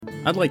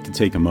I'd like to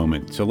take a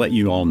moment to let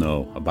you all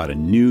know about a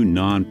new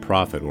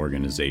non-profit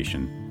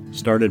organization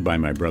started by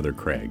my brother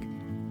Craig.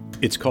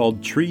 It's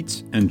called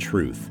Treats and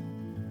Truth.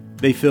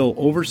 They fill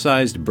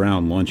oversized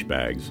brown lunch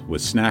bags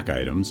with snack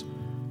items,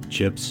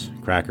 chips,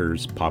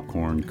 crackers,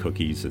 popcorn,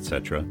 cookies,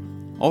 etc.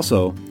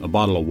 Also, a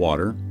bottle of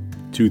water,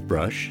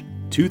 toothbrush,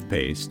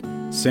 toothpaste,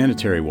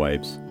 sanitary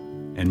wipes,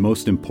 and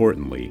most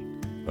importantly,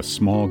 a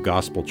small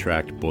gospel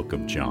tract book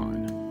of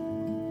John.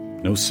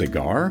 No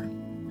cigar?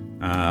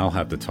 I'll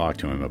have to talk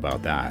to him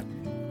about that.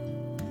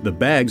 The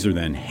bags are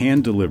then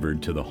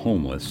hand-delivered to the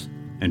homeless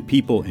and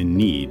people in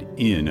need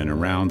in and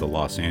around the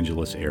Los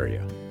Angeles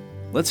area.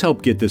 Let's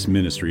help get this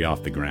ministry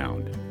off the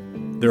ground.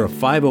 They're a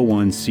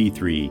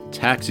 501c3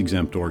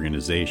 tax-exempt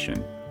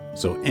organization,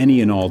 so any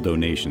and all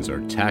donations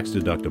are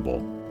tax-deductible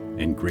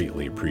and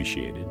greatly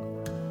appreciated.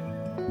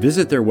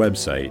 Visit their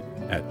website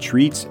at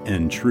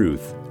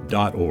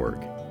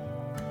treatsandtruth.org.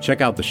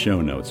 Check out the show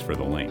notes for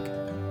the link.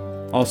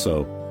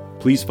 Also,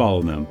 please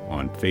follow them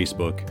on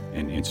Facebook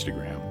and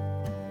Instagram.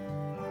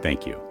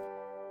 Thank you.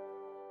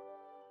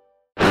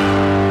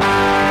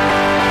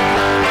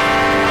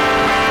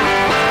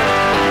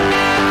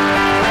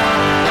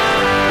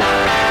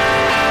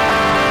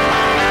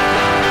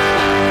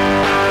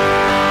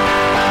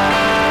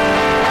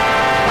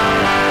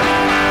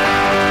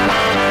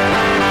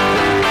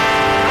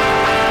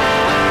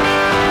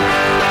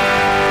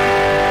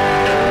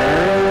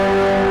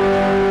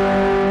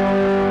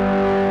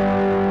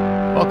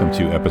 Welcome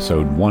to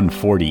episode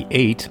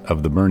 148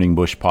 of the Burning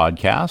Bush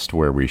Podcast,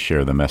 where we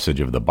share the message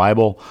of the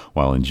Bible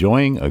while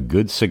enjoying a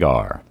good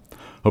cigar.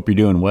 Hope you're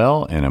doing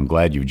well, and I'm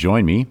glad you've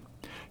joined me.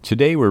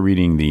 Today we're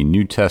reading the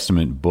New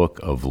Testament book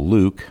of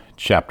Luke,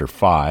 chapter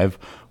 5,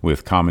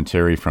 with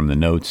commentary from the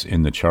notes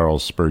in the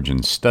Charles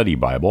Spurgeon Study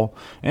Bible,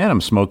 and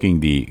I'm smoking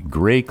the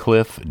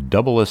Graycliff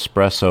Double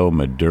Espresso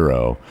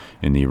Maduro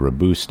in the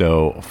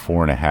Robusto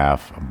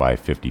 4.5 by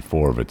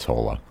 54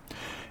 Vitola.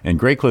 And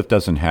Graycliff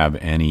doesn't have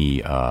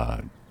any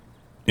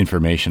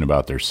information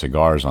about their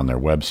cigars on their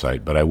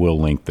website, but I will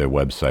link their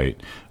website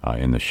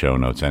in the show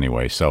notes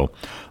anyway. So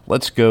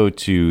let's go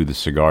to the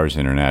Cigars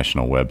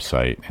International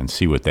website and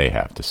see what they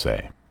have to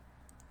say.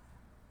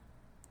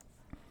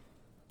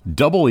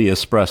 Double the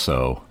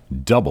espresso,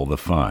 double the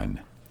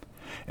fun.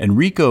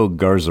 Enrico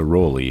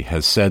Garzaroli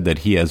has said that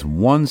he has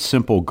one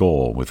simple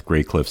goal with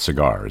Graycliff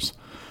cigars: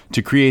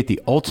 to create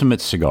the ultimate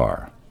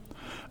cigar.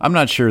 I'm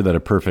not sure that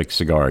a perfect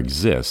cigar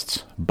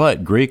exists,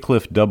 but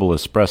Graycliff Double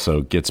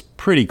Espresso gets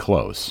pretty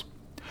close.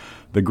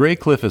 The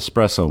Graycliff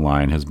Espresso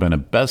line has been a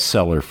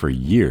bestseller for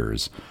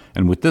years,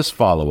 and with this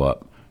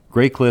follow-up,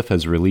 Graycliff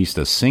has released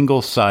a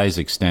single-size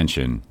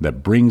extension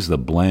that brings the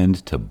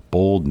blend to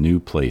bold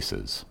new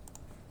places.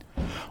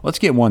 Let's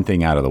get one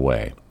thing out of the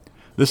way.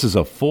 This is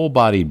a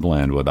full-bodied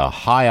blend with a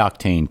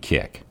high-octane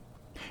kick.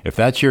 If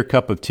that's your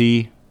cup of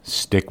tea,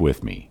 stick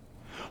with me.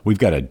 We've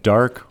got a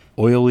dark,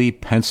 oily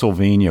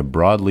Pennsylvania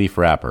broadleaf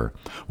wrapper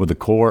with a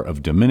core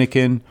of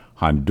Dominican,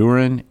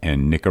 Honduran,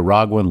 and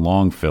Nicaraguan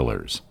long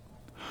fillers.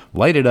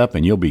 Light it up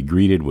and you'll be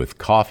greeted with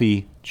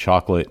coffee,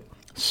 chocolate,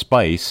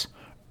 spice,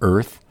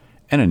 earth,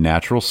 and a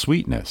natural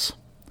sweetness.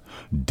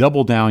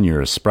 Double down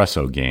your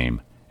espresso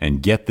game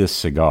and get this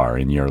cigar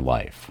in your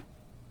life.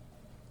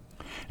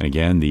 And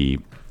again, the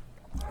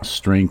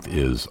strength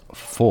is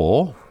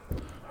full.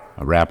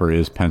 A wrapper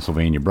is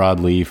Pennsylvania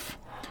broadleaf.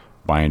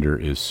 Binder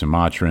is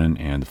Sumatran,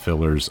 and the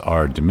fillers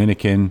are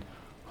Dominican,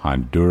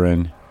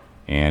 Honduran,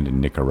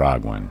 and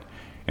Nicaraguan.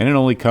 And it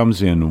only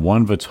comes in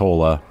one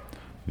Vitola,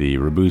 the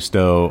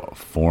Robusto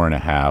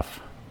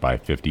 4.5 by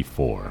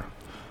 54.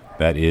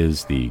 That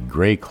is the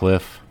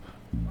Graycliff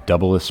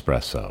Double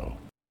Espresso.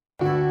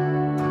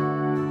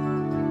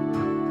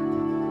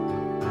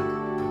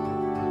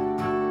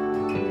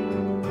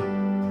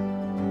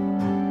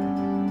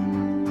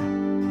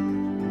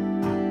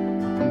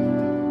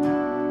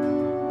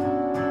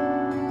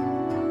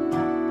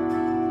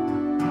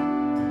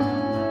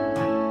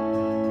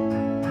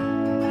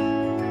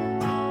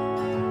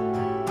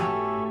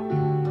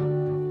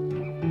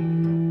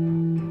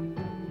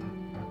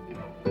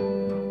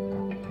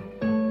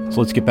 So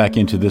let's get back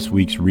into this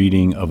week's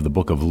reading of the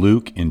book of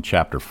Luke in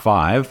chapter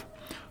 5.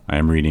 I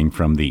am reading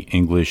from the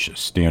English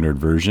Standard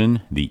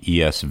Version, the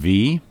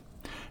ESV,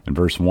 and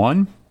verse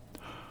 1.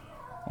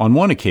 On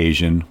one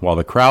occasion, while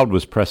the crowd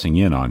was pressing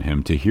in on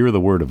him to hear the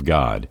word of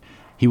God,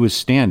 he was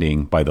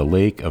standing by the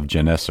lake of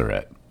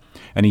Gennesaret,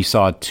 and he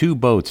saw 2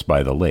 boats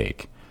by the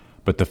lake,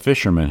 but the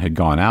fishermen had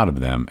gone out of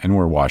them and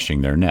were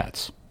washing their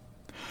nets.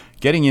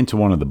 Getting into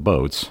one of the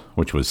boats,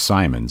 which was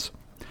Simon's,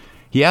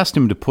 he asked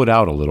him to put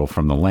out a little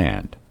from the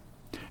land.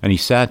 And he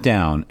sat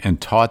down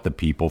and taught the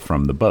people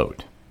from the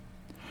boat.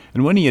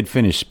 And when he had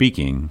finished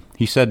speaking,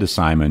 he said to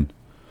Simon,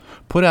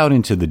 "Put out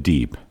into the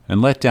deep, and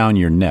let down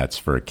your nets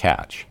for a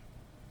catch."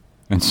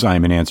 And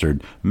Simon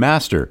answered,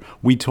 "Master,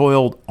 we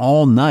toiled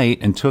all night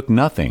and took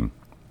nothing.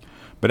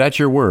 But at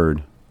your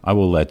word, I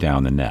will let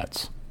down the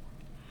nets."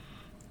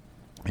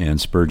 And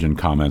Spurgeon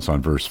comments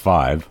on verse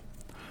 5.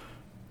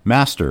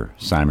 "Master,"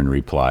 Simon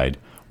replied,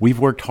 "we've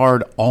worked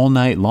hard all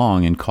night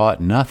long and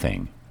caught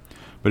nothing.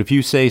 But if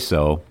you say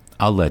so,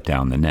 I'll let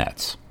down the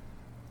nets.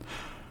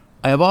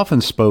 I have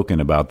often spoken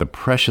about the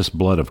precious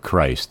blood of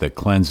Christ that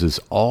cleanses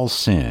all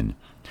sin,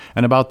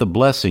 and about the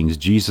blessings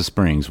Jesus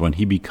brings when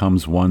he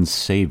becomes one's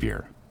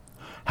Savior.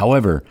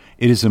 However,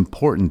 it is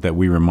important that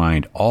we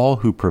remind all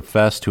who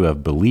profess to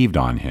have believed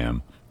on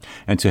him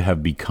and to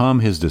have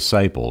become his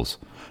disciples,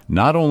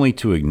 not only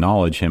to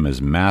acknowledge him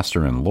as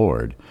Master and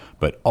Lord,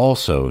 but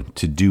also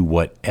to do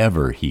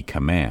whatever he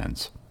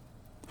commands.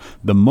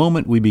 The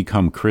moment we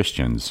become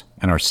Christians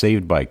and are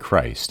saved by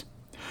Christ,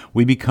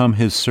 we become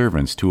his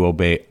servants to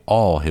obey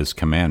all his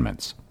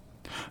commandments.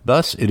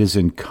 Thus, it is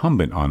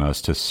incumbent on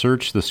us to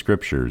search the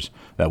Scriptures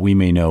that we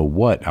may know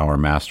what our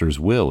Master's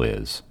will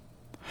is.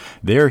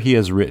 There he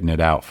has written it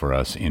out for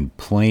us in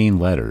plain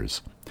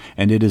letters,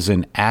 and it is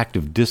an act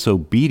of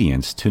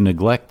disobedience to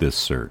neglect this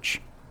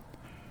search.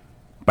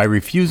 By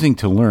refusing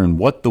to learn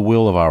what the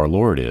will of our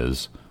Lord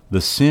is,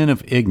 the sin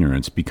of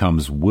ignorance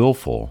becomes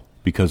willful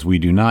because we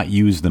do not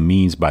use the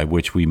means by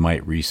which we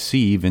might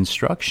receive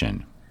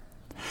instruction.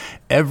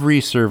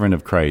 Every servant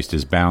of Christ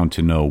is bound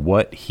to know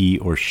what he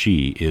or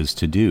she is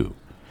to do,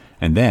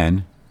 and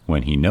then,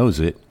 when he knows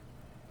it,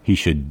 he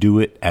should do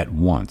it at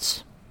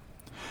once.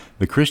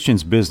 The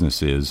Christian's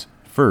business is,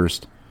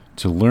 first,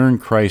 to learn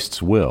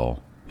Christ's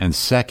will, and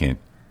second,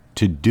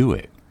 to do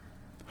it.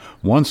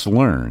 Once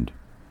learned,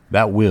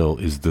 that will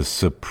is the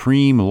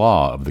supreme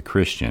law of the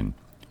Christian,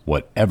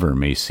 whatever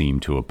may seem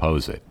to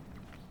oppose it.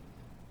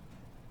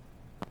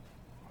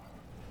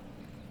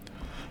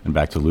 And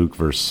back to Luke,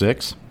 verse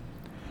 6.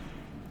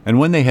 And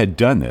when they had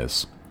done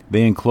this,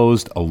 they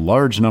enclosed a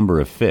large number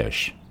of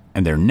fish,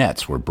 and their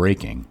nets were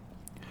breaking.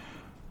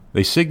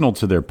 They signaled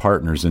to their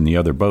partners in the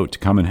other boat to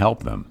come and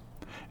help them,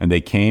 and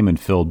they came and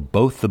filled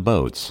both the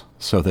boats,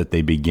 so that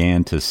they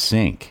began to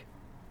sink.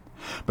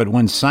 But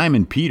when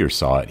Simon Peter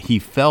saw it, he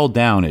fell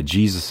down at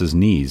Jesus'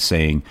 knees,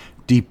 saying,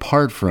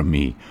 "Depart from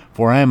me,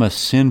 for I am a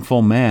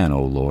sinful man,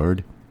 O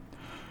Lord."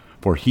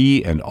 For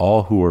he and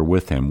all who were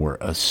with him were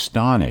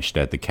astonished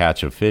at the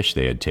catch of fish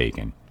they had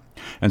taken.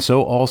 And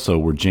so also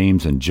were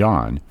James and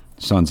John,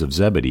 sons of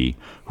Zebedee,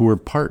 who were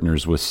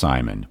partners with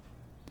Simon.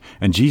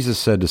 And Jesus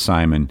said to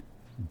Simon,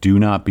 "Do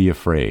not be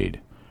afraid.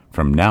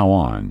 From now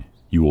on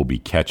you will be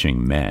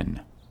catching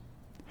men."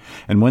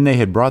 And when they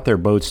had brought their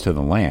boats to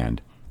the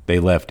land, they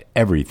left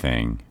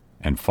everything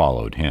and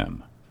followed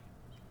him.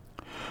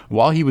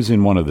 While he was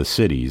in one of the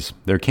cities,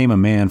 there came a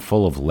man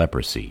full of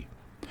leprosy.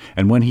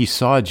 And when he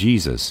saw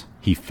Jesus,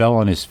 he fell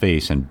on his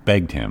face and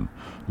begged him,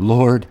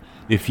 "Lord,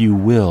 if you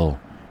will,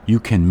 you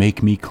can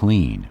make me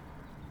clean."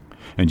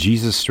 And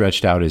Jesus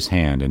stretched out his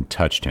hand and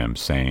touched him,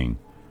 saying,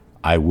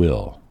 "I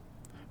will.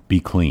 Be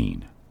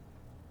clean."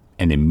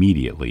 And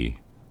immediately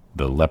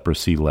the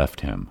leprosy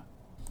left him.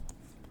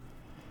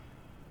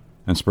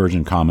 And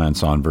Spurgeon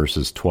comments on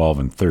verses 12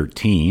 and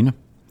 13.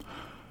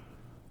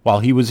 While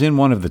he was in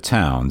one of the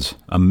towns,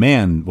 a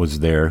man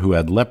was there who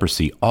had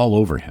leprosy all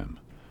over him.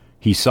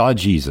 He saw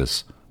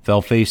Jesus,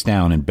 fell face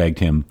down, and begged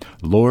him,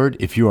 "Lord,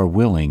 if you are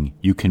willing,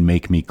 you can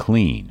make me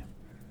clean."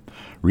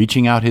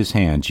 Reaching out his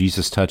hand,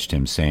 Jesus touched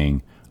him,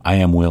 saying, "I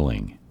am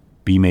willing.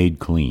 Be made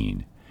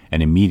clean."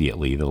 And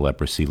immediately the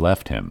leprosy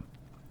left him.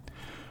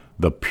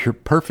 The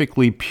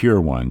perfectly pure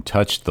one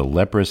touched the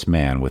leprous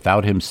man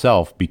without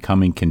himself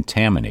becoming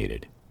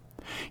contaminated.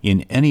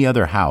 In any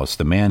other house,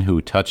 the man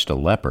who touched a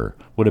leper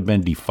would have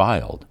been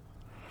defiled.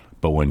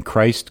 But when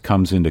Christ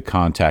comes into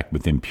contact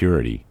with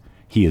impurity,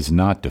 he is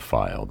not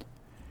defiled.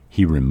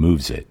 He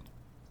removes it.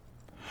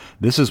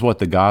 This is what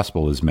the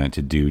gospel is meant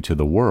to do to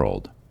the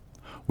world.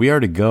 We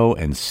are to go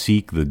and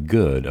seek the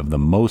good of the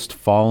most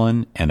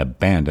fallen and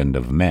abandoned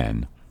of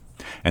men,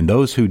 and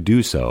those who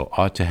do so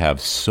ought to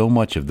have so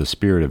much of the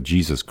Spirit of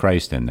Jesus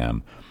Christ in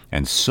them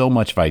and so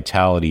much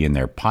vitality in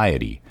their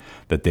piety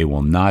that they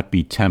will not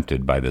be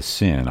tempted by the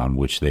sin on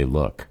which they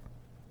look.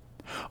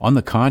 On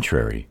the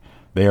contrary,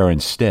 they are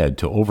instead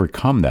to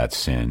overcome that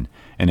sin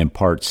and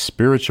impart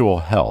spiritual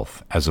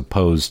health as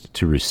opposed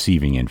to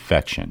receiving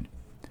infection.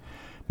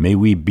 May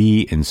we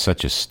be in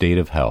such a state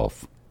of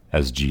health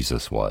as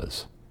Jesus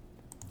was.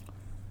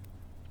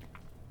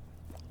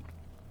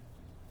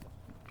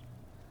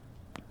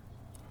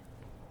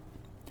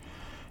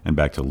 And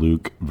back to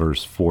Luke,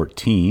 verse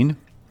 14.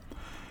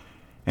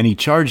 And he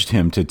charged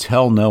him to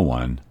tell no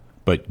one,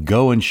 but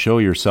go and show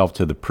yourself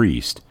to the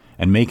priest,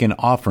 and make an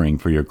offering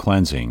for your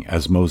cleansing,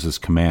 as Moses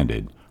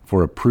commanded,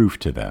 for a proof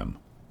to them.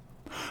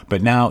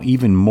 But now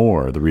even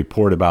more the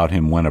report about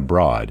him went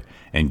abroad,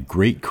 and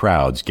great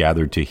crowds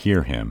gathered to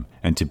hear him,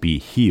 and to be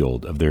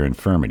healed of their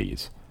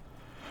infirmities.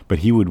 But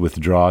he would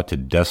withdraw to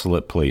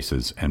desolate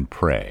places and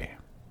pray.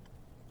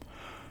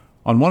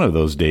 On one of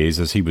those days,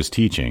 as he was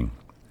teaching,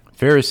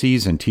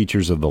 Pharisees and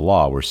teachers of the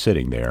law were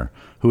sitting there,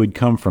 who had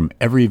come from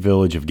every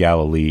village of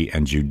Galilee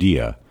and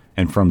Judea,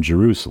 and from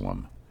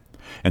Jerusalem.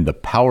 And the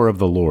power of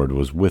the Lord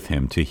was with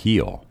him to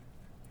heal.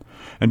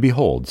 And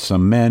behold,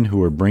 some men who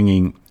were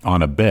bringing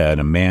on a bed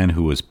a man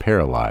who was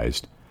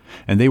paralyzed,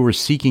 and they were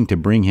seeking to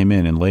bring him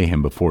in and lay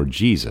him before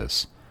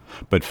Jesus.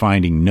 But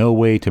finding no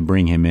way to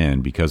bring him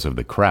in because of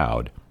the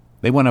crowd,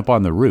 they went up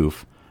on the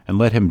roof and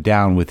let him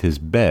down with his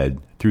bed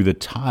through the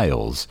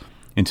tiles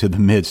into the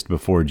midst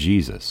before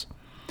Jesus.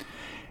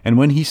 And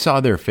when he saw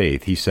their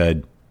faith, he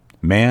said,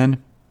 "Man,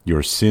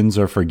 your sins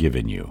are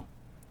forgiven you."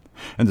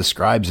 And the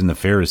scribes and the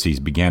Pharisees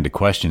began to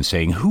question,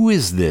 saying, "Who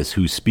is this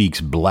who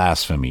speaks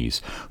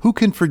blasphemies? Who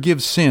can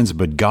forgive sins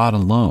but God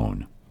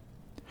alone?"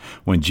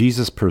 When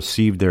Jesus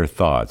perceived their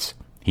thoughts,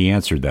 he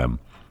answered them,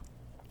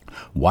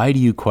 "Why do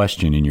you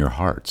question in your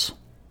hearts?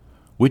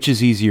 Which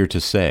is easier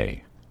to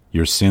say,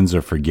 'Your sins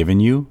are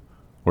forgiven you,'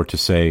 or to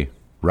say,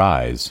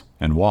 'Rise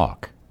and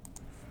walk'?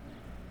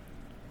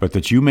 But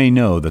that you may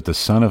know that the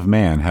Son of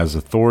Man has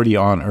authority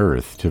on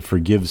earth to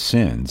forgive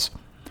sins,"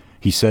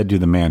 he said to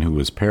the man who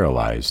was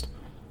paralyzed,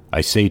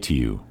 "I say to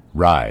you,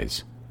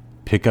 rise,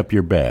 pick up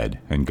your bed,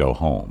 and go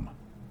home."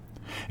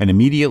 And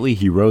immediately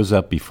he rose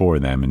up before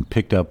them and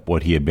picked up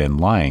what he had been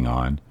lying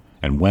on,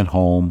 and went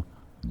home,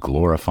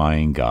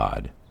 glorifying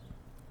God.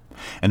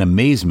 And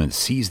amazement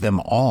seized them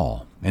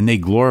all, and they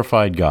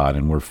glorified God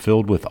and were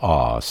filled with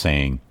awe,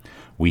 saying,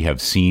 "We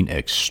have seen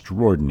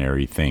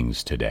extraordinary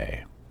things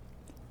today."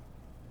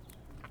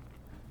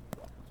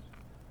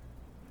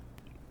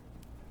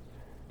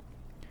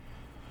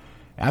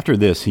 After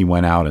this he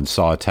went out and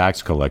saw a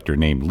tax collector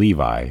named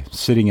Levi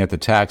sitting at the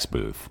tax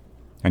booth,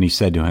 and he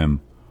said to him,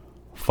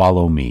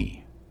 "Follow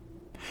me."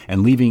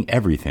 And leaving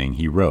everything,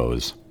 he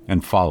rose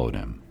and followed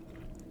him.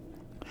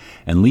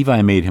 And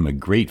Levi made him a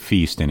great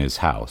feast in his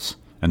house,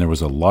 and there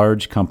was a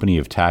large company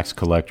of tax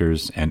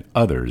collectors and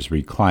others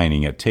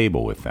reclining at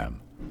table with them.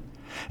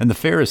 And the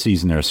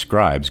Pharisees and their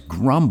scribes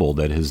grumbled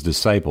at his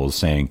disciples,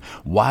 saying,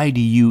 "Why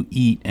do you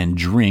eat and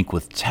drink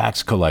with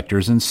tax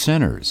collectors and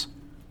sinners?"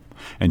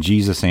 And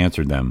Jesus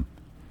answered them,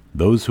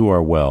 "Those who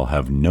are well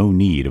have no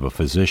need of a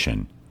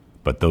physician,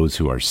 but those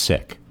who are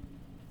sick.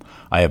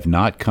 I have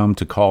not come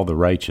to call the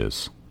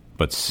righteous,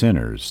 but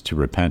sinners to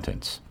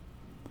repentance."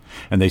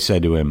 And they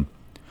said to him,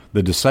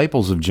 "The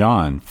disciples of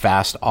John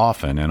fast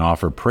often and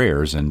offer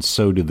prayers, and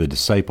so do the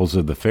disciples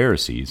of the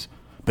Pharisees,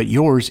 but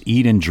yours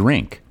eat and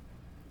drink."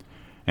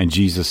 And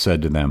Jesus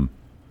said to them,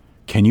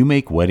 "Can you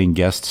make wedding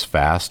guests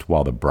fast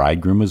while the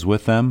bridegroom is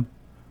with them?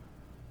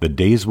 The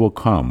days will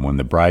come when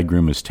the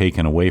bridegroom is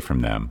taken away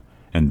from them,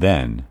 and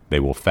then they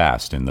will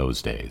fast in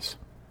those days."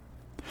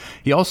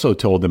 He also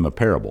told them a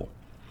parable.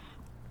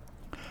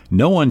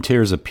 "No one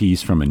tears a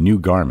piece from a new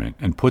garment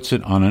and puts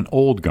it on an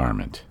old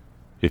garment.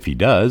 If he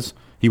does,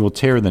 he will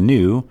tear the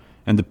new,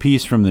 and the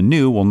piece from the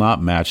new will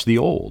not match the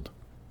old.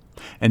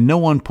 And no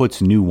one puts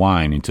new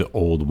wine into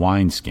old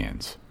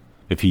wineskins.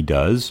 If he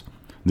does,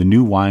 the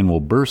new wine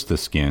will burst the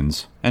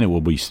skins, and it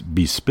will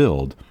be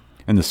spilled,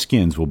 and the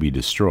skins will be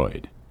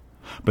destroyed.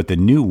 But the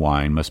new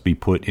wine must be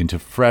put into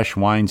fresh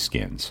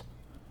wineskins.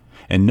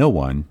 And no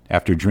one,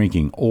 after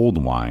drinking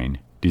old wine,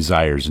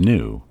 desires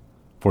new,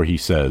 for he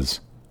says,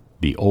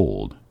 'The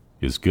old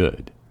is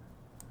good.'"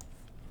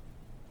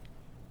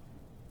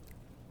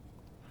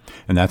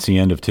 And that's the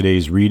end of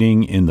today's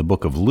reading in the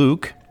book of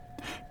Luke.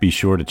 Be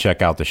sure to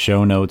check out the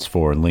show notes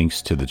for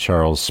links to the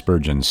Charles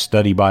Spurgeon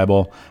Study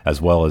Bible,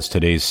 as well as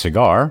today's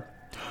cigar.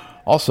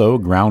 Also,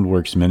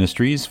 Groundworks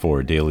Ministries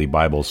for daily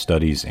Bible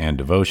studies and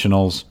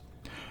devotionals.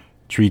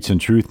 Treats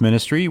and Truth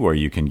Ministry, where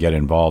you can get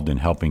involved in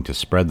helping to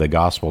spread the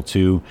gospel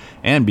to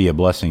and be a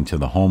blessing to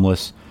the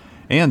homeless.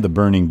 And the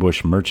Burning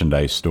Bush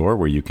Merchandise Store,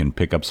 where you can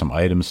pick up some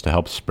items to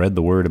help spread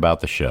the word about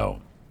the show.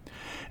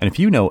 And if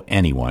you know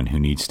anyone who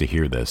needs to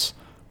hear this,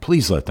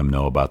 please let them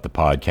know about the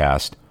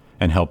podcast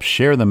and help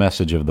share the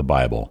message of the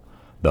Bible,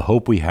 the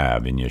hope we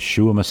have in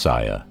Yeshua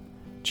Messiah,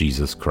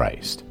 Jesus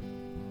Christ.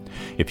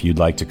 If you'd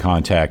like to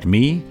contact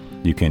me,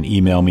 you can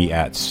email me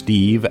at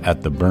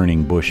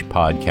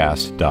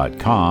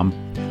steve@theburningbushpodcast.com,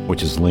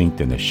 which is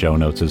linked in the show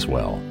notes as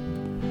well.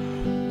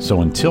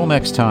 So until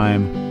next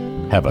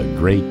time, have a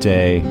great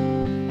day,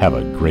 have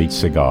a great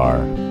cigar,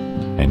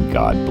 and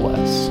God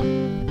bless.